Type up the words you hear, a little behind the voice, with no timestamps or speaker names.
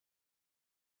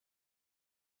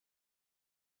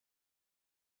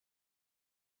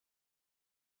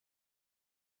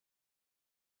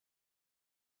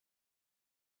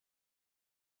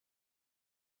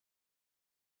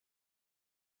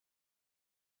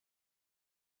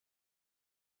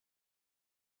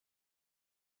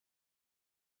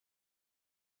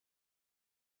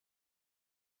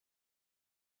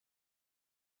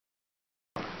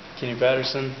Kenny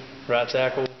Patterson, right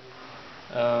tackle.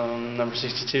 Number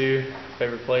 62,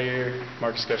 favorite player,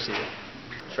 Marcus Garcia.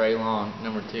 Trey Long,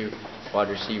 number 2, wide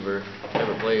receiver.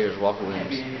 Favorite player is Walker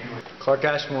Williams. Clark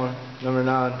Ashmore, number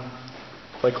 9,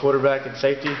 play quarterback and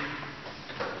safety.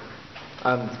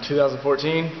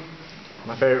 2014,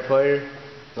 my favorite player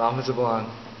is offensive line.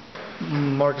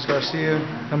 Marcus Garcia,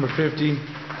 number 50,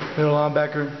 middle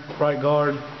linebacker, right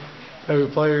guard.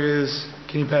 Favorite player is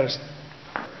Kenny Patterson.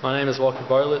 My name is Walker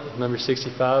Bartlett, number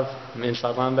 65. I'm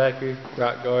inside linebacker,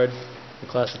 right guard, in the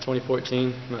class of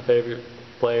 2014. My favorite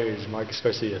player is Marcus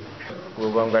Garcia.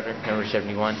 Will Baumgartner, number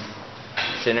 71,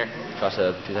 center, class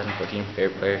of 2014.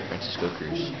 Favorite player, Francisco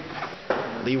Cruz.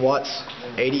 Lee Watts,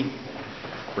 80,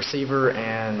 receiver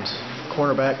and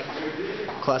cornerback,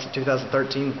 class of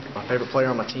 2013. My favorite player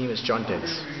on my team is John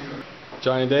Davis.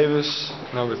 Johnny Davis,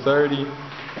 number 30,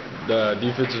 the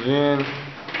defensive end.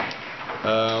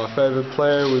 My favorite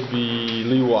player would be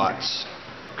Lee Watts.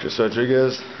 Chris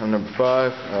Rodriguez, I'm number 5,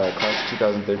 class of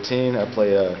 2013. I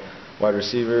play wide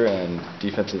receiver and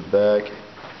defensive back.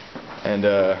 And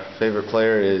favorite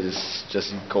player is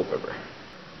Jesse Culpepper.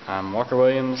 I'm Walker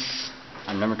Williams.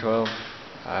 I'm number 12.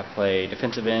 I play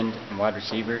defensive end and wide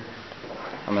receiver.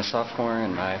 I'm a sophomore,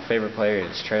 and my favorite player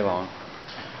is Trey Long.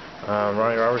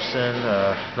 Ronnie Robertson,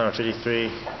 number 53,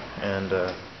 and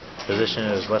position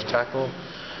is left tackle.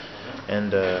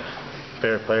 And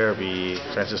favorite player will be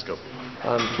Francisco.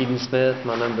 I'm Keaton Smith,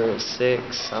 my number is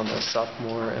 6, I'm a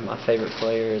sophomore, and my favorite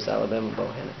player is Alabama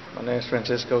Bohannon. My name is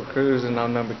Francisco Cruz, and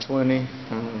I'm number 20.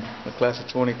 I'm the class of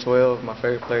 2012. My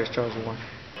favorite player is Charles Warren.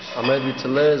 I'm Edward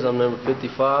Telez, I'm number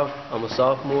 55. I'm a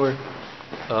sophomore.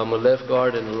 I'm a left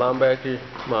guard and a linebacker.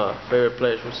 My favorite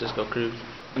player is Francisco Cruz.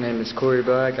 My name is Corey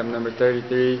Black, I'm number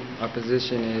 33. My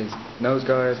position is nose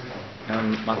guard.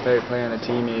 My favorite player on the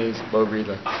team is Bo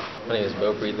Breedlove. My name is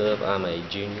Bo Breedlove. I'm a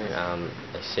junior. I'm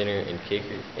a center and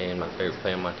kicker, and my favorite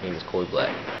player on my team is Corey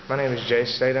Black. My name is Jay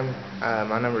Statham.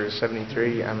 My number is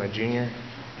 73. I'm a junior,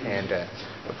 and I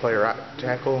play right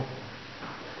tackle.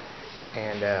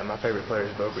 And my favorite player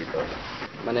is Bo Breedlove.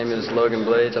 My name is Logan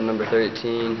Blades. I'm number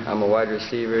 13. I'm a wide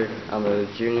receiver. I'm a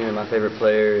junior, and my favorite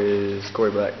player is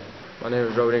Corey Black. My name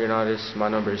is Robert Ingernatis. My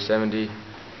number is 70.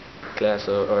 Class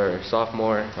or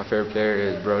sophomore. My favorite player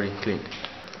is Brody Klink.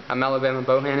 I'm Alabama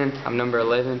Bohannon. I'm number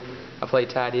 11. I play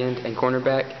tight end and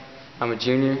cornerback. I'm a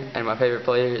junior, and my favorite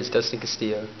player is Dustin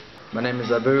Castillo. My name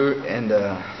is Abu, and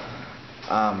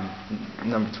I'm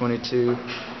number 22,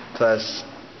 class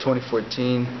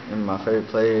 2014, and my favorite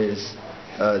player is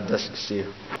Dustin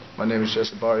Castillo. My name is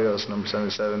Jesse Barrios, number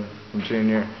 77. I'm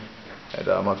junior,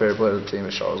 and my favorite player of the team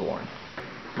is Charles Warren.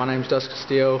 My name is Dustin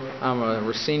Castillo. I'm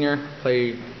a senior,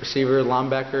 play receiver,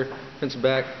 linebacker, defensive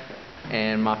back,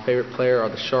 and my favorite player are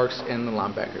the Sharks and the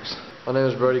linebackers. My name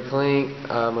is Brody Klink.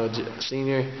 I'm a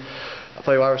senior. I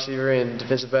play wide receiver and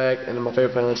defensive back, and my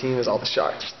favorite player on the team is all the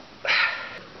Sharks.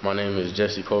 My name is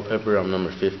Jesse Culpepper. I'm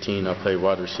number 15. I play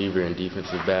wide receiver and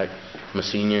defensive back. I'm a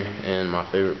senior, and my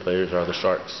favorite players are the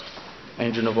Sharks.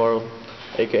 Angel Navarro,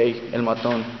 a.k.a. El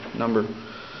Maton, number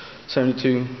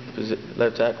 72,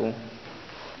 left tackle,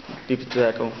 defensive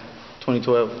tackle,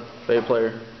 2012, favorite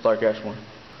player, Clark Ashmore.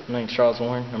 My name is Charles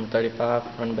Warren, number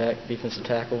 35, running back, defensive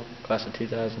tackle, class of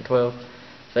 2012,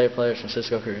 favorite player,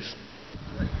 Francisco Cruz.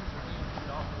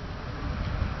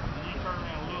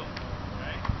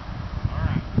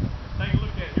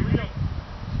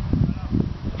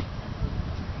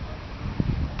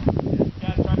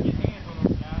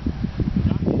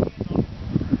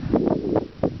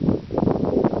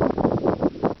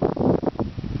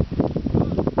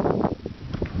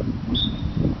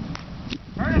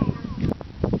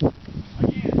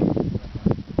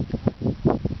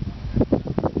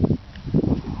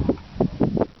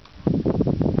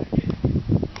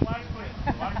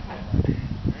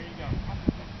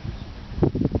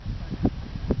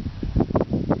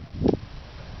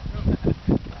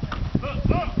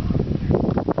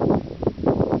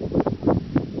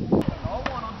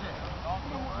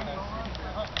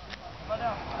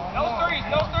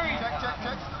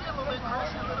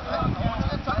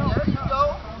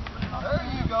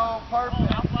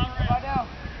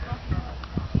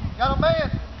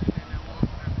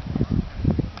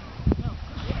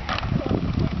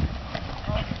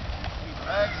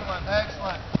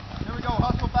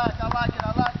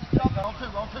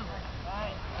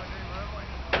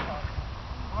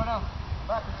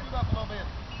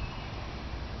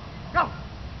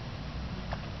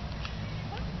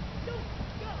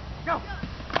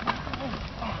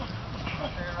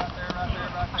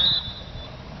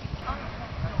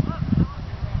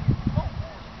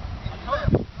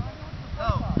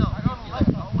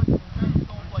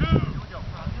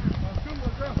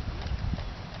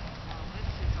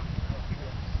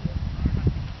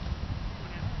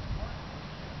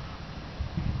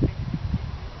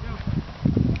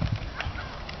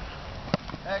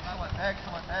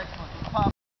 Excellent, excellent.